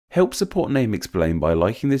Help support Name Explained by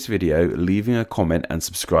liking this video, leaving a comment and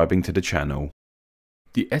subscribing to the channel.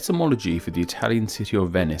 The etymology for the Italian city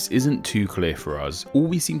of Venice isn't too clear for us. All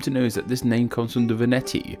we seem to know is that this name comes from the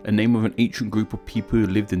Veneti, a name of an ancient group of people who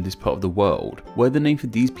lived in this part of the world. Where the name for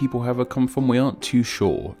these people however come from we aren't too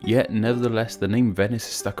sure, yet nevertheless the name Venice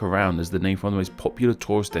is stuck around as the name for one of the most popular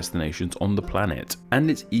tourist destinations on the planet.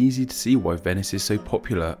 And it's easy to see why Venice is so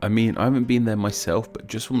popular. I mean, I haven't been there myself, but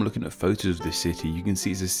just from looking at photos of this city you can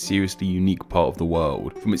see it's a seriously unique part of the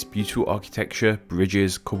world. From its beautiful architecture,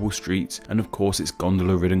 bridges, cobble streets, and of course its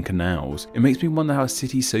gondola-ridden canals. It makes me wonder how a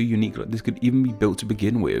city so unique like this could even be built to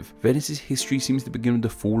begin with. Venice's history seems to begin with the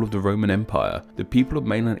fall of the Roman Empire. The people of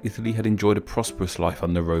mainland Italy had enjoyed a prosperous life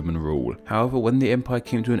under Roman rule. However, when the empire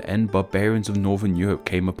came to an end, barbarians of northern Europe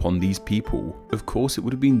came upon these people. Of course, it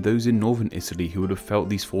would have been those in northern Italy who would have felt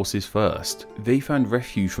these forces first. They found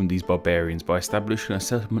refuge from these barbarians by establishing a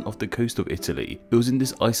settlement off the coast of Italy. It was in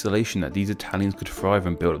this isolation that these Italians could thrive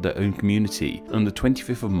and build up their own community. On the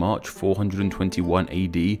 25th of March 421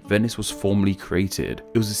 AD, Venice was formally created.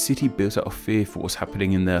 It was a city built out of fear for what was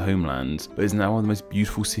happening in their homelands, but is now one of the most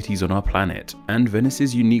beautiful cities on our planet. And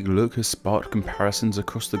Venice's unique look has sparked comparisons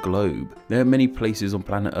across the globe. There are many places on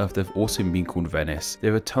planet Earth that have also been called Venice.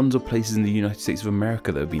 There are tons of places in the United States of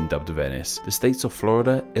America that have been dubbed Venice. The states of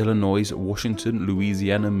Florida, Illinois, Washington,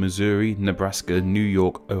 Louisiana, Missouri, Nebraska, New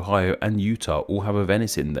York, Ohio, and Utah all have a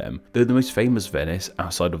Venice in them. Though the most famous Venice,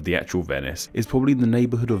 outside of the actual Venice, is probably the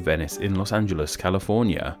neighborhood of Venice in Los Angeles,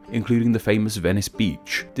 California, including the famous Venice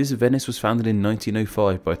Beach. This Venice was founded in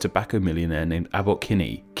 1905 by a tobacco millionaire named Abbot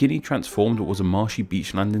Kinney. Kinney transformed what was a marshy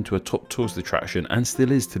beachland into a top tourist attraction and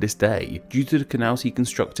still is to this day. Due to the canals he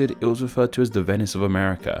constructed, it was referred to as the Venice of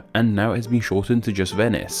America, and now it has been shortened to just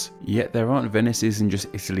Venice. Yet there aren't Venices in just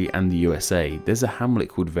Italy and the USA. There's a hamlet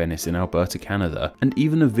called Venice in Alberta, Canada, and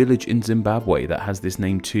even a village in Zimbabwe that has this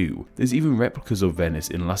name too. There's even replicas of Venice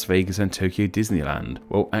in Las Vegas and Tokyo Disneyland.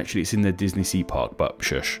 Well, actually it's in their Disney Sea Park, but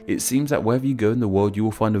shush. It seems that wherever you go in the world you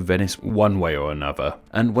will find a Venice one way or another.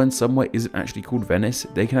 And when somewhere isn't actually called Venice,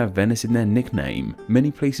 they can have Venice in their nickname.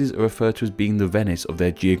 Many places are referred to as being the Venice of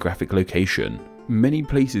their geographic location. Many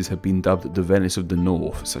places have been dubbed the Venice of the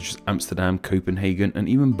North, such as Amsterdam, Copenhagen, and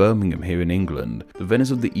even Birmingham here in England. The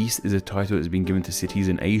Venice of the East is a title that has been given to cities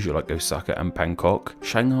in Asia like Osaka and Bangkok.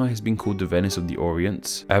 Shanghai has been called the Venice of the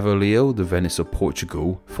Orient, Avaliel the Venice of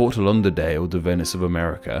Portugal, Fort Lauderdale the Venice of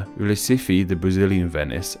America, Recife the Brazilian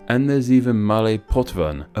Venice, and there's even Malé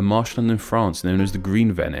Poitevin, a marshland in France known as the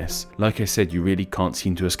Green Venice. Like I said, you really can't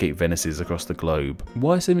seem to escape Venices across the globe.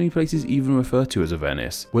 Why are so many places even referred to as a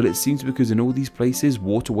Venice? Well, it seems because in all these places,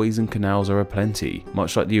 waterways and canals are aplenty,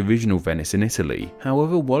 much like the original Venice in Italy.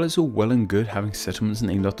 However, while it's all well and good having settlements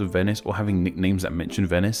named after Venice or having nicknames that mention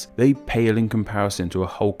Venice, they pale in comparison to a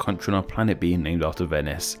whole country on our planet being named after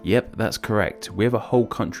Venice. Yep, that's correct. We have a whole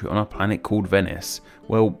country on our planet called Venice.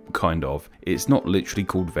 Well, kind of. It's not literally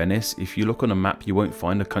called Venice. If you look on a map, you won't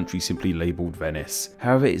find a country simply labelled Venice.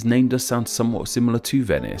 However, its name does sound somewhat similar to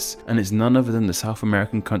Venice, and it's none other than the South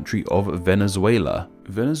American country of Venezuela.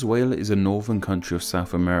 Venezuela is a northern country of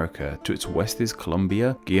South America. To its west is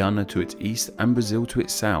Colombia, Guyana to its east, and Brazil to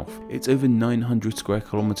its south. It's over 900 square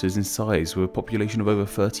kilometers in size with a population of over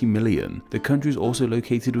 30 million. The country is also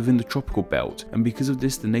located within the tropical belt, and because of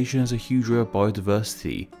this the nation has a huge rare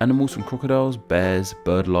biodiversity. Animals from crocodiles, bears,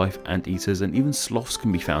 bird life, anteaters, and even sloths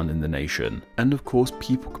can be found in the nation. And of course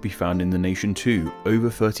people could be found in the nation too, over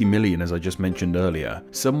 30 million as I just mentioned earlier.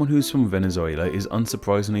 Someone who is from Venezuela is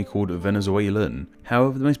unsurprisingly called Venezuelan.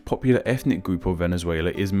 However, the most popular ethnic group of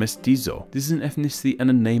Venezuela is Mestizo. This is an ethnicity and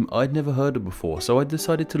a name I'd never heard of before, so I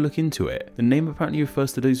decided to look into it. The name apparently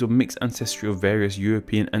refers to those of mixed ancestry of various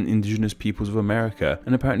European and indigenous peoples of America,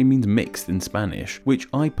 and apparently means mixed in Spanish, which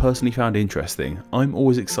I personally found interesting. I'm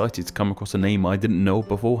always excited to come across a name I didn't know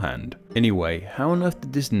beforehand. Anyway, how on earth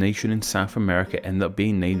did this nation in South America end up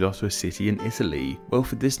being named after a city in Italy? Well,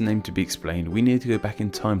 for this name to be explained, we need to go back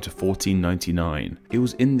in time to 1499. It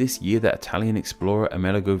was in this year that Italian explorer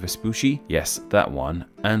Amerigo Vespucci, yes, that one,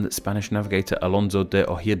 and Spanish navigator Alonso de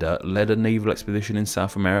Ojeda led a naval expedition in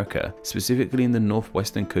South America, specifically in the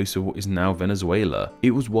northwestern coast of what is now Venezuela.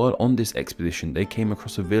 It was while on this expedition they came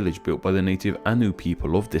across a village built by the native Anu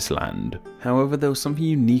people of this land. However, there was something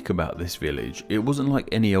unique about this village. It wasn't like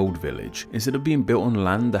any old village. Instead of being built on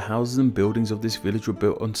land, the houses and buildings of this village were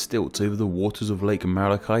built on stilts over the waters of Lake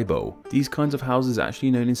Maracaibo. These kinds of houses are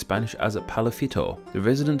actually known in Spanish as a palafito. The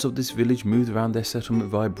residents of this village moved around their settlement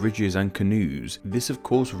via bridges and canoes. This of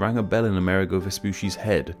course rang a bell in Amerigo Vespucci's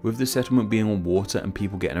head. With the settlement being on water and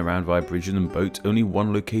people getting around via bridges and boats, only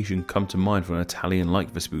one location come to mind for an Italian like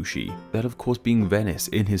Vespucci, that of course being Venice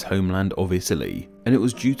in his homeland of Italy. and it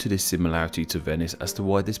was due to this similarity to Venice as to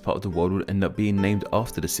why this part of the world would end up being named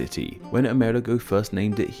after the city. When Amerigo first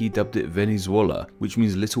named it, he dubbed it Venezuela, which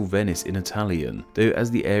means Little Venice in Italian, though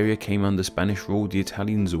as the area came under Spanish rule, the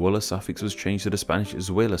Italian Zuela suffix was changed to the Spanish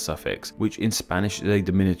Zuela suffix, which in Spanish is a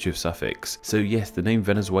diminutive suffix. So yes, the name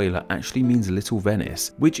Venezuela actually means Little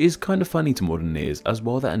Venice, which is kind of funny to modern ears, as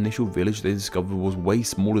while that initial village they discovered was way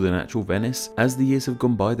smaller than actual Venice, as the years have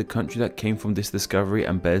gone by, the country that came from this discovery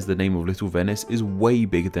and bears the name of Little Venice is way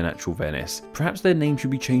bigger than actual Venice. Perhaps their name should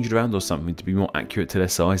be changed around or something to be more accurate to their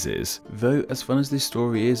sizes. Though, as fun as this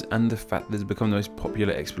story is, and the fact that it's become the most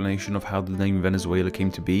popular explanation of how the name Venezuela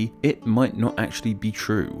came to be, it might not actually be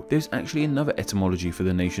true. There's actually another etymology for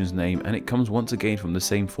the nation's name, and it comes once again from the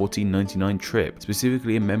same 1499 trip,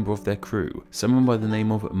 specifically a member of their crew, someone by the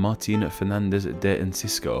name of Martin Fernandez de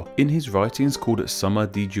Encisco. In his writings called Summa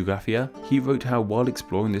de Geographia, he wrote how while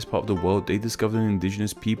exploring this part of the world they discovered an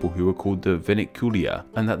indigenous people who were called the Veniculia,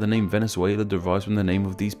 and that the name Venezuela derives from the name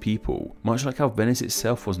of these people, much like how Venice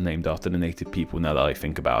itself was named after the native people now that I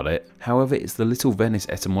think about it. However, it's the Little Venice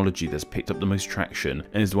etymology that's picked up the most traction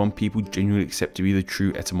and is the one people genuinely accept to be the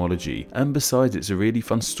true etymology, and besides it's a really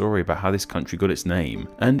fun story about how this country got its name,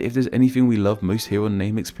 and if there's anything we love most here on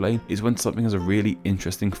Name Explain, it's when something has a really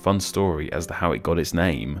interesting fun story as to how it got its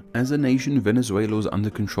name. As a nation, Venezuela was under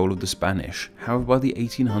control of the Spanish, however by the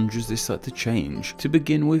 1800s this started to change. To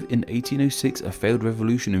begin with, in 1806 a failed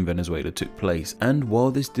revolution in Venezuela took place, and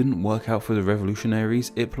while this didn't work out for the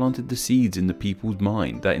revolutionaries, it planted the seeds in the people's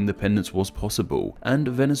mind that independence was possible, and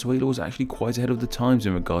Venezuela was actually quite ahead of the times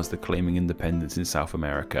in regards to claiming independence in South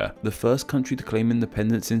America. The first country to claim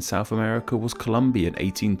independence in South America was Colombia in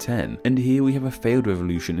 1810, and here we have a failed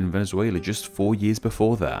revolution in Venezuela just 4 years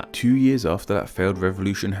before that. 2 years after that failed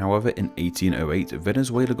revolution, however, in 1808,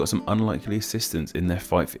 Venezuela got some unlikely assistance in their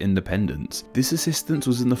fight for independence. This assistance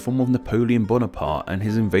was in the form of Napoleon Bonaparte and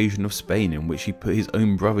his invasion of Spain, in which he put his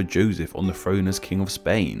own brother Joseph on the throne as King of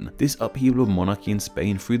Spain. This upheaval of monarchy in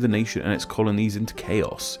Spain threw the nation and its colonies into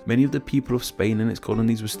chaos. Many of the people of Spain and its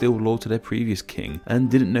colonies were still loyal to their previous king and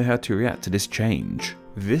didn't know how to react to this change.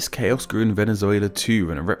 This chaos grew in Venezuela too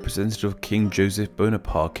when a representative of King Joseph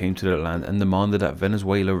Bonaparte came to the land and demanded that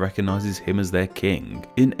Venezuela recognizes him as their king.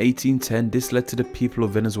 In 1810, this led to the people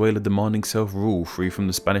of Venezuela demanding self-rule free from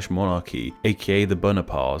the Spanish monarchy, aka the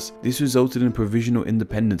Bonapartes. This resulted in provisional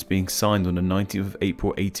independence being signed on the 19th of April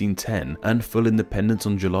 1810 and full independence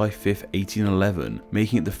on July 5th, 1811,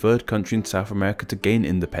 making it the third country in South America to gain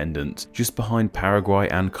independence, just behind Paraguay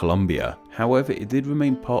and Colombia. However, it did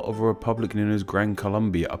remain part of a republic known as Gran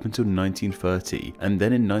Colombia up until 1930, and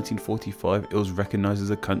then in 1945 it was recognized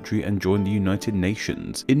as a country and joined the United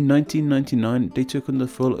Nations. In 1999, they took on the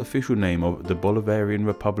full official name of the Bolivarian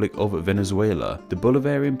Republic of Venezuela. The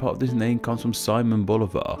Bolivarian part of this name comes from Simon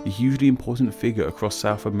Bolivar, a hugely important figure across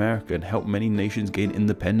South America and helped many nations gain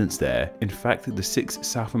independence there. In fact, the 6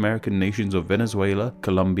 South American nations of Venezuela,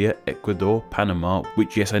 Colombia, Ecuador, Panama,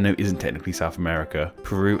 which yes I know isn't technically South America,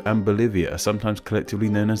 Peru and Bolivia are sometimes collectively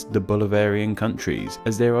known as the Bolivarian countries,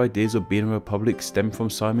 as their ideas of being a republic stem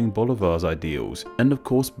from Simon Bolivar's ideals. And of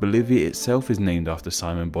course, Bolivia itself is named after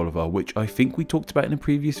Simon Bolivar, which I think we talked about in a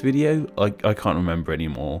previous video. I can't remember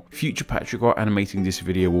anymore. Future Patrick while animating this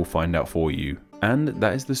video will find out for you. And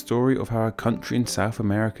that is the story of how a country in South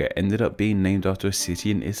America ended up being named after a city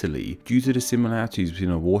in Italy, due to the similarities between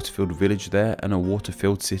a water-filled village there and a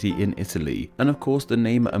water-filled city in Italy. And of course the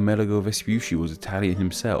name Amerigo Vespucci was Italian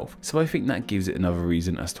himself, so I think that gives it another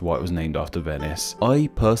reason as to why it was named after Venice. I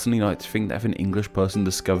personally like to think that if an English person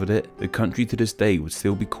discovered it, the country to this day would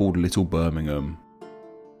still be called Little Birmingham.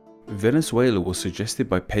 Venezuela was suggested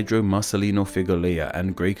by Pedro Marcelino Figueroa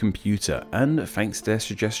and Grey Computer, and thanks to their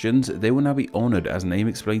suggestions, they will now be honoured as Name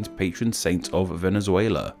Explain's patron saints of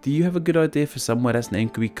Venezuela. Do you have a good idea for somewhere that's name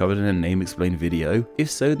could be covered in a Name Explain video? If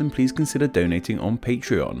so, then please consider donating on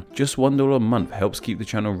Patreon. Just $1 a month helps keep the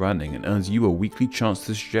channel running and earns you a weekly chance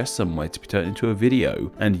to suggest somewhere to be turned into a video,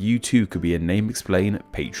 and you too could be a Name Explain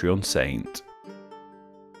Patreon saint.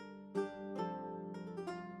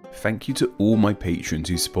 Thank you to all my patrons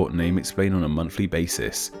who support Name Explain on a monthly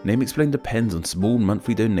basis. Name Explain depends on small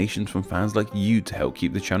monthly donations from fans like you to help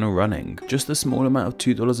keep the channel running. Just a small amount of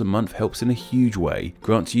 $2 a month helps in a huge way,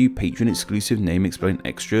 grants you patron exclusive Name Explain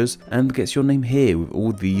extras, and gets your name here with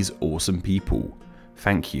all these awesome people.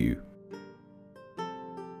 Thank you.